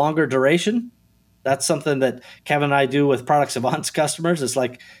effective for a longer duration. That's something that Kevin and I do with Product Savant's customers. It's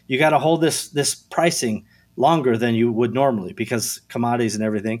like you got to hold this pricing longer than you would normally because commodities and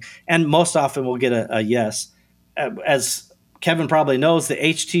everything. And most often we'll get a yes. As Kevin probably knows, the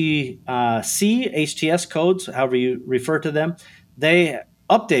HTS codes, however you refer to them, they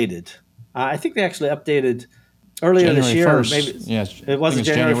updated. I think they actually updated earlier this year. 1st. Maybe Yes, it wasn't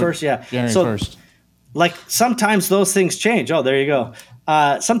January 1st. Yeah. January So 1st. like sometimes those things change. Oh, there you go.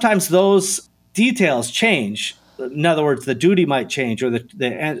 Sometimes those details change. In other words, the duty might change or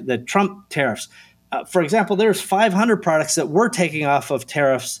the Trump tariffs. For example, there's 500 products that were taken out of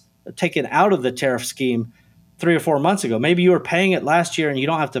the tariff scheme 3 or 4 months ago. Maybe you were paying it last year and you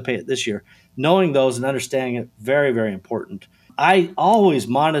don't have to pay it this year. Knowing those and understanding it, very, very important. I always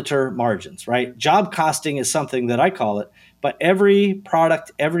monitor margins, right? Job costing is something that I call it, but every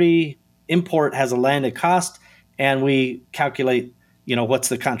product, every import has a landed cost, and we calculate, what's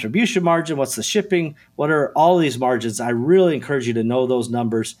the contribution margin, what's the shipping, what are all these margins. I really encourage you to know those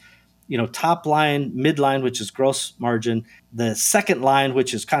numbers. Top line, midline, which is gross margin, the second line,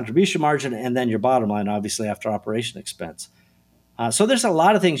 which is contribution margin, and then your bottom line, obviously, after operation expense. So there's a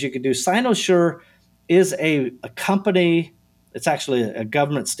lot of things you can do. Sinosure is a company. It's actually a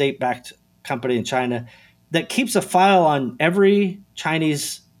government state-backed company in China that keeps a file on every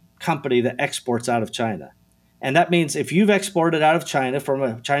Chinese company that exports out of China. And that means if you've exported out of China from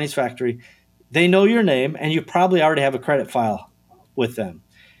a Chinese factory, they know your name and you probably already have a credit file with them.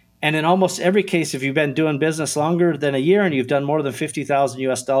 And in almost every case, if you've been doing business longer than a year and you've done more than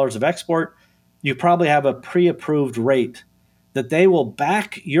 $50,000 of export, you probably have a pre-approved rate that they will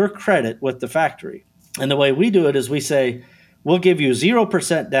back your credit with the factory. And the way we do it is we say, we'll give you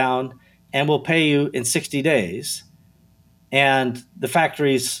 0% down and we'll pay you in 60 days. And the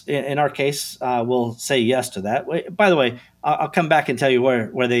factories, in our case, will say yes to that. By the way, I'll come back and tell you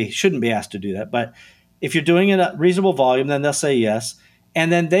where they shouldn't be asked to do that. But if you're doing it at reasonable volume, then they'll say yes.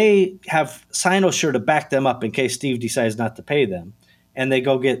 And then they have Sinosure to back them up in case Steve decides not to pay them. And they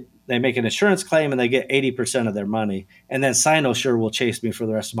make an insurance claim and they get 80% of their money. And then Sinosure will chase me for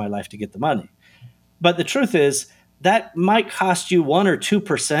the rest of my life to get the money. But the truth is that might cost you 1 or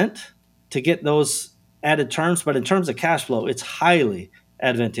 2% to get those added terms. But in terms of cash flow, it's highly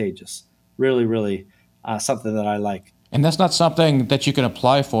advantageous. Really, really something that I like. And that's not something that you can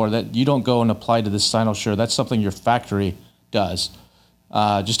apply for, that you don't go and apply to this Sinosure. That's something your factory does.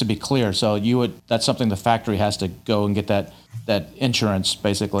 Just to be clear, so that's something the factory has to go and get that insurance,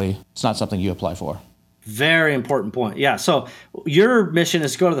 basically. It's not something you apply for. Very important point. Yeah, so your mission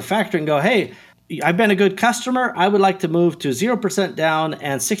is to go to the factory and go, hey, I've been a good customer. I would like to move to 0% down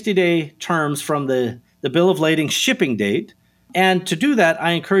and 60-day terms from the bill of lading shipping date. And to do that,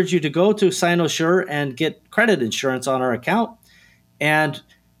 I encourage you to go to Sinosure and get credit insurance on our account. And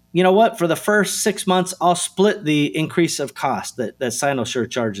you know what? For the first 6 months, I'll split the increase of cost that Sinosure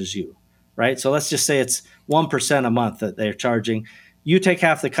charges you, right? So let's just say it's 1% a month that they're charging. You take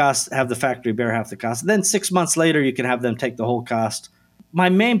half the cost, have the factory bear half the cost. Then 6 months later, you can have them take the whole cost. My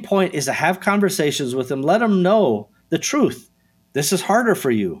main point is to have conversations with them. Let them know the truth. This is harder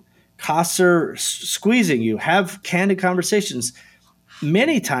for you. Costs are squeezing you. Have candid conversations.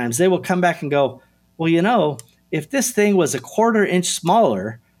 Many times they will come back and go, well, if this thing was a 1/4 inch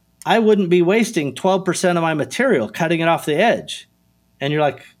smaller, I wouldn't be wasting 12% of my material cutting it off the edge. And you're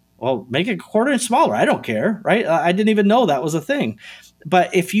like, well, make it a 1/4 inch smaller. I don't care, right? I didn't even know that was a thing.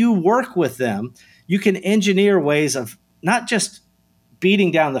 But if you work with them, you can engineer ways of not just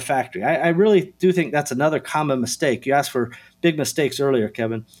beating down the factory. I really do think that's another common mistake. You asked for big mistakes earlier,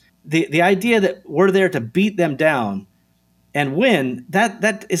 Kevin. The idea that we're there to beat them down and win,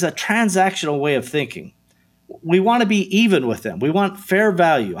 that is a transactional way of thinking. We want to be even with them. We want fair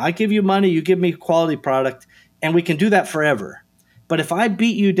value. I give you money, you give me quality product, and we can do that forever. But if I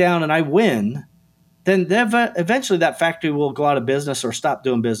beat you down and I win, then eventually that factory will go out of business or stop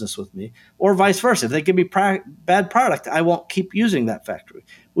doing business with me, or vice versa. If they give me bad product, I won't keep using that factory.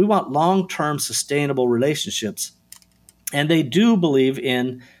 We want long-term sustainable relationships. And they do believe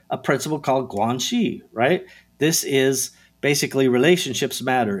in a principle called guanxi, right? This is basically relationships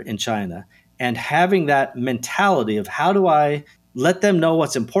matter in China. And having that mentality of how do I let them know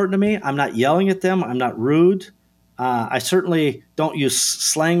what's important to me? I'm not yelling at them. I'm not rude. I certainly don't use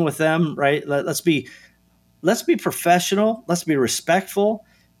slang with them, right? Let's be professional. Let's be respectful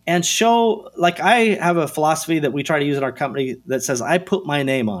and show, like I have a philosophy that we try to use in our company that says I put my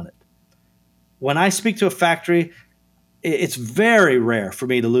name on it. When I speak to a factory, it's very rare for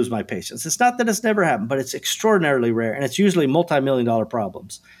me to lose my patience. It's not that it's never happened, but it's extraordinarily rare, and it's usually multi-million-dollar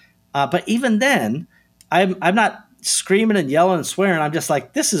problems. But even then, I'm not screaming and yelling and swearing. I'm just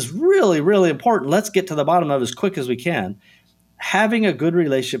like, this is really, really important. Let's get to the bottom of it as quick as we can. Having a good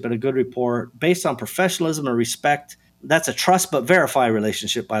relationship and a good rapport based on professionalism and respect, that's a trust but verify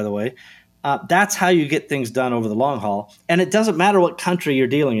relationship, by the way. That's how you get things done over the long haul. And it doesn't matter what country you're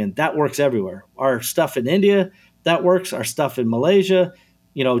dealing in. That works everywhere. Our stuff in India, that works. Our stuff in Malaysia,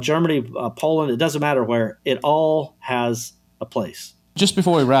 Germany, Poland, it doesn't matter where. It all has a place. Just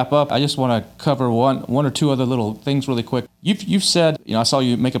before we wrap up, I just want to cover one or two other little things really quick. You've said, I saw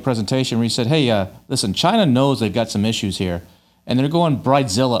you make a presentation where you said, hey, listen, China knows they've got some issues here, and they're going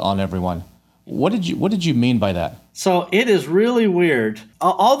bridezilla on everyone. What did you mean by that? So it is really weird.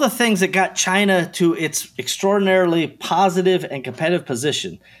 All the things that got China to its extraordinarily positive and competitive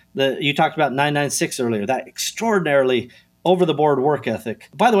position. You talked about 996 earlier, that extraordinarily over-the-board work ethic.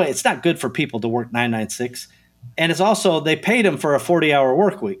 By the way, it's not good for people to work 996. And it's also, they paid them for a 40-hour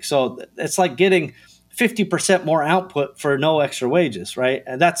work week. So it's like getting 50% more output for no extra wages, right?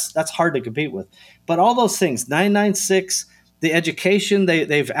 And that's hard to compete with. But all those things, 996, the education,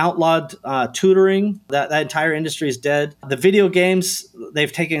 they've outlawed tutoring. That entire industry is dead. The video games,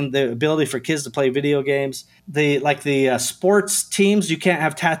 they've taken the ability for kids to play video games. The sports teams, you can't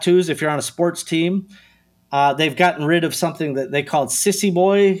have tattoos if you're on a sports team. They've gotten rid of something that they called sissy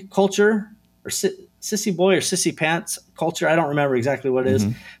boy culture, or sissy boy or sissy pants culture. I don't remember exactly what it is,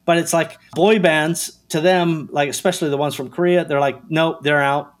 but it's like boy bands to them, like especially the ones from Korea, they're like, nope, they're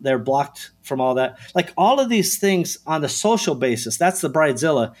out. They're blocked from all that. Like all of these things on the social basis, that's the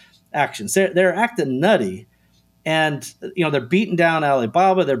bridezilla actions. They're acting nutty, and they're beating down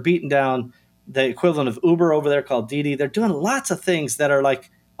Alibaba. They're beating down the equivalent of Uber over there called Didi. They're doing lots of things that are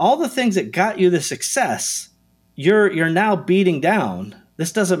like all the things that got you the success. You're now beating down.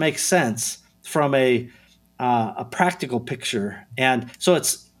 This doesn't make sense from a practical picture. And so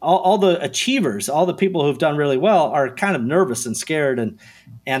it's all the achievers, all the people who've done really well are kind of nervous and scared.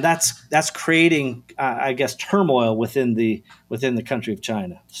 And that's creating, I guess, turmoil within the country of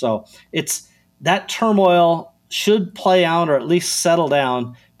China. So it's that turmoil should play out or at least settle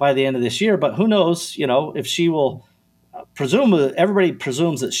down by the end of this year. But who knows, if she will everybody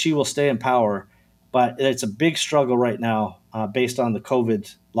presumes that she will stay in power. But it's a big struggle right now based on the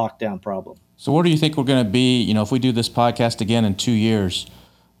COVID lockdown problem. So where do you think we're going to be, if we do this podcast again in 2 years,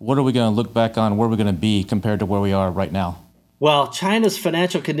 what are we going to look back on? Where are we going to be compared to where we are right now? Well, China's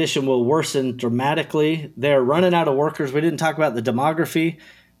financial condition will worsen dramatically. They're running out of workers. We didn't talk about the demography,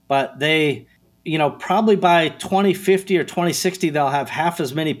 but they, probably by 2050 or 2060, they'll have half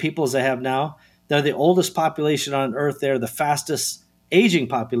as many people as they have now. They're the oldest population on Earth. They're the fastest aging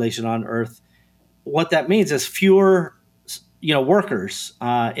population on Earth. What that means is fewer workers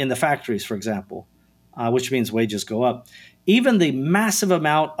in the factories, for example, which means wages go up. Even the massive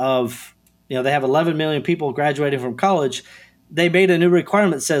amount of, they have 11 million people graduating from college. They made a new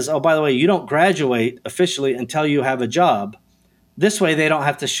requirement that says, oh, by the way, you don't graduate officially until you have a job. This way, they don't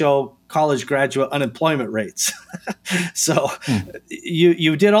have to show college graduate unemployment rates. So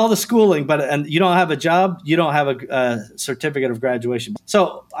you did all the schooling, and you don't have a job, you don't have a certificate of graduation.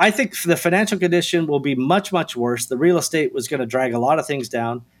 So I think the financial condition will be much, much worse. The real estate was going to drag a lot of things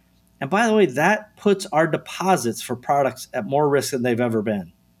down. And by the way, that puts our deposits for products at more risk than they've ever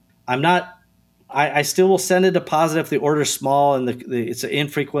been. I still will send a deposit if the order is small and it's an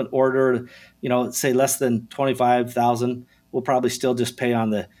infrequent order, say less than 25,000. We'll probably still just pay on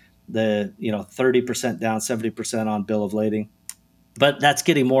the 30% down, 70% on bill of lading. But that's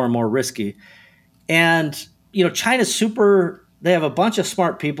getting more and more risky. And, China's they have a bunch of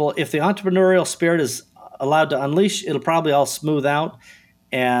smart people. If the entrepreneurial spirit is allowed to unleash, it'll probably all smooth out.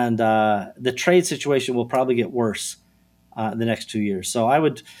 And the trade situation will probably get worse in the next 2 years. So I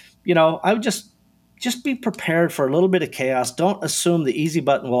would just be prepared for a little bit of chaos. Don't assume the easy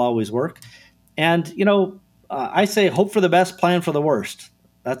button will always work. And, I say hope for the best, plan for the worst.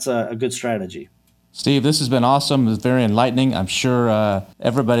 That's a good strategy. Steve, this has been awesome. It's very enlightening. I'm sure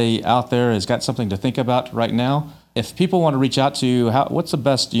everybody out there has got something to think about right now. If people want to reach out to you, what's the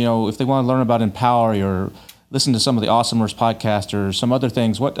best, if they want to learn about Empower or listen to some of the Awesomers podcast or some other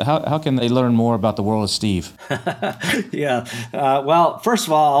things, how can they learn more about the world of Steve? Yeah. Well, first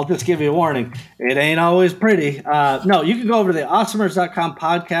of all, I'll just give you a warning. It ain't always pretty. No, you can go over to the awesomers.com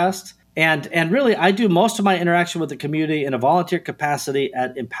podcast. And really, I do most of my interaction with the community in a volunteer capacity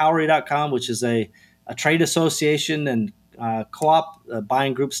at Empowery.com, which is a trade association and co-op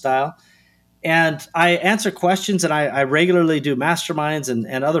buying group style. And I answer questions, and I regularly do masterminds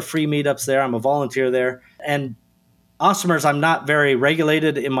and other free meetups there. I'm a volunteer there. And Awesomers, I'm not very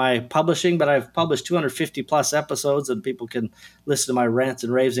regulated in my publishing, but I've published 250 plus episodes, and people can listen to my rants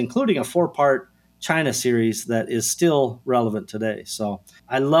and raves, including a 4-part China series that is still relevant today. So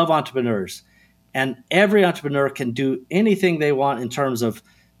I love entrepreneurs, and every entrepreneur can do anything they want in terms of,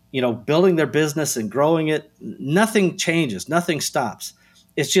 building their business and growing it. Nothing changes, nothing stops.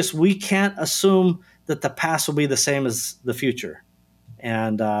 It's just we can't assume that the past will be the same as the future,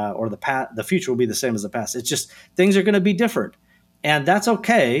 and or the future will be the same as the past. It's just things are going to be different, and that's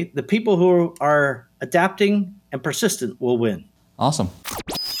okay. The people who are adapting and persistent will win. Awesome.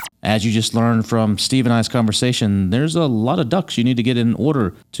 As you just learned from Steve and I's conversation, there's a lot of ducks you need to get in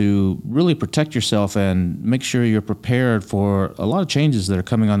order to really protect yourself and make sure you're prepared for a lot of changes that are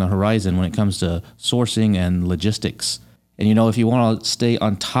coming on the horizon when it comes to sourcing and logistics. And if you want to stay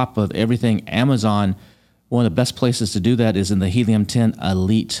on top of everything Amazon, one of the best places to do that is in the Helium 10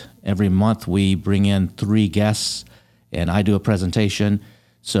 Elite. Every month we bring in 3 guests and I do a presentation.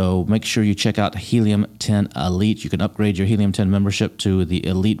 So make sure you check out Helium 10 Elite. You can upgrade your Helium 10 membership to the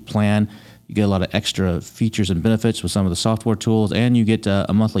Elite plan. You get a lot of extra features and benefits with some of the software tools, and you get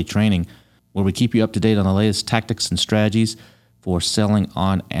a monthly training where we keep you up to date on the latest tactics and strategies for selling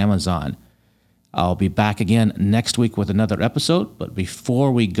on Amazon. I'll be back again next week with another episode, but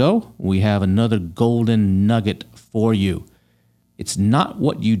before we go, we have another golden nugget for you. It's not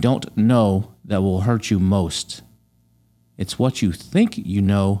what you don't know that will hurt you most. It's what you think you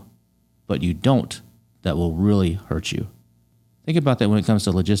know, but you don't, that will really hurt you. Think about that when it comes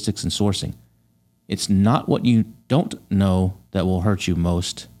to logistics and sourcing. It's not what you don't know that will hurt you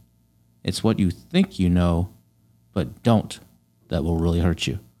most. It's what you think you know, but don't, that will really hurt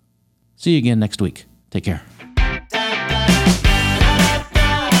you. See you again next week. Take care.